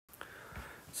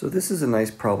So this is a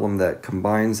nice problem that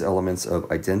combines elements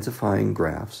of identifying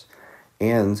graphs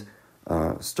and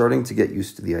starting to get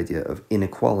used to the idea of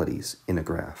inequalities in a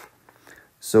graph.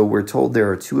 So we're told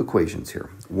there are two equations here.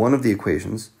 One of the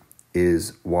equations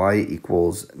is y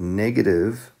equals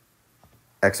negative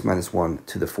x minus 1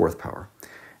 to the fourth power.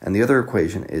 And the other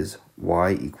equation is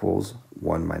y equals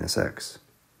 1 minus x.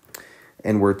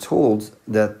 And we're told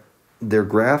that they're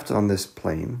graphed on this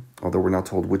plane, although we're not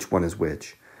told which one is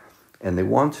which. And they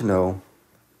want to know,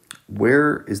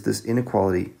 where is this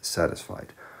inequality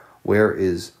satisfied? Where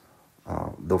is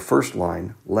the first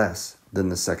line less than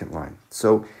the second line?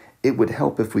 So it would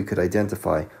help if we could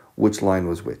identify which line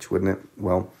was which, wouldn't it?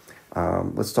 Well,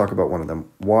 let's talk about one of them.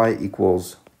 Y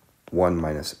equals 1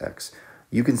 minus x.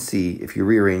 You can see if you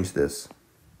rearrange this,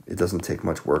 it doesn't take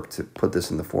much work to put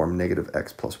this in the form negative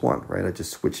x plus 1, right? I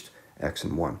just switched x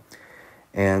and 1.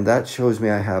 And that shows me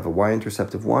I have a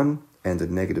y-intercept of 1 and a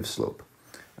negative slope.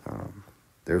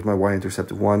 There's my y-intercept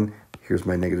of 1. Here's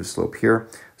my negative slope here.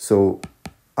 So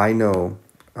I know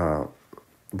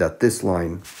that this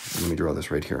line, let me draw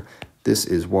this right here. This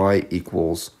is y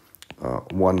equals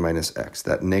 1 minus x,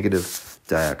 that negative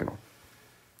diagonal.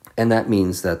 And that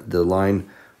means that the line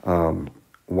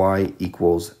y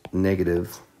equals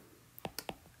negative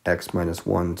x minus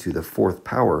 1 to the fourth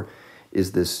power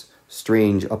is this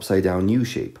strange upside down U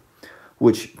shape,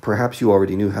 which perhaps you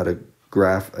already knew how to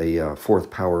graph a fourth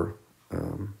power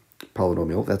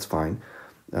polynomial. That's fine,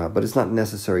 but it's not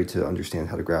necessary to understand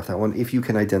how to graph that one if you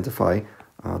can identify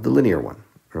the linear one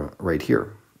right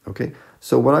here. Okay,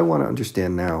 so what I want to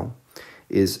understand now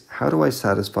is, how do I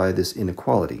satisfy this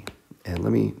inequality? And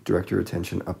let me direct your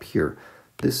attention up here.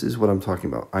 This is what I'm talking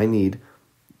about. I need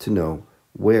to know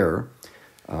where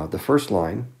the first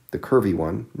line, the curvy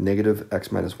one, negative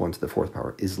x minus 1 to the fourth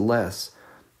power, is less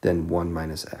than 1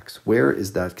 minus x. Where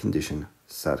is that condition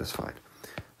satisfied?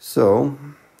 So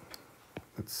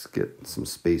let's get some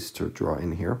space to draw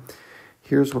in here.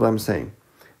 Here's what I'm saying.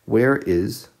 Where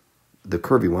is the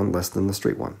curvy one less than the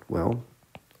straight one? Well,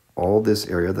 all this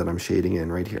area that I'm shading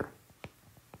in right here.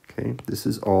 Okay, this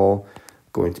is all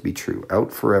going to be true,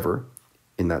 out forever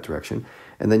in that direction.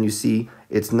 And then you see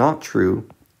it's not true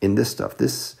in this stuff.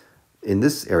 In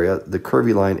this area, the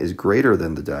curvy line is greater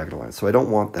than the diagonal line, so I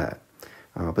don't want that.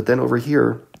 But then over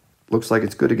here, looks like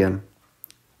it's good again,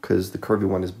 because the curvy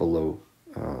one is below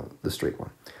the straight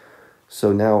one.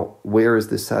 So now, where is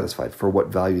this satisfied? For what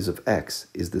values of x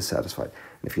is this satisfied?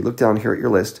 And if you look down here at your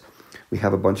list, we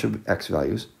have a bunch of x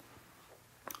values,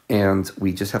 and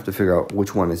we just have to figure out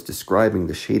which one is describing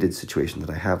the shaded situation that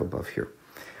I have above here.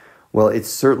 Well, it's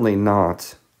certainly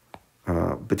not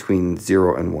between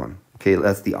 0 and 1. Okay,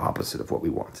 that's the opposite of what we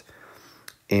want.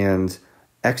 And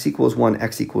x equals 1,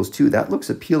 x equals 2, that looks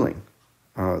appealing.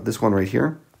 This one right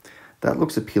here, that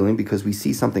looks appealing because we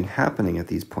see something happening at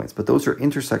these points. But those are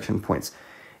intersection points.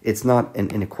 It's not an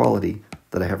inequality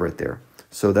that I have right there.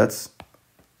 So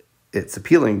it's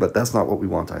appealing, but that's not what we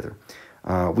want either.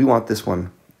 We want this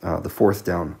one, the fourth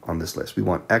down on this list. We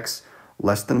want x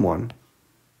less than 1,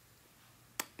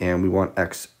 and we want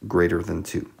x greater than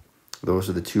 2. Those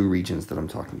are the two regions that I'm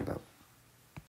talking about.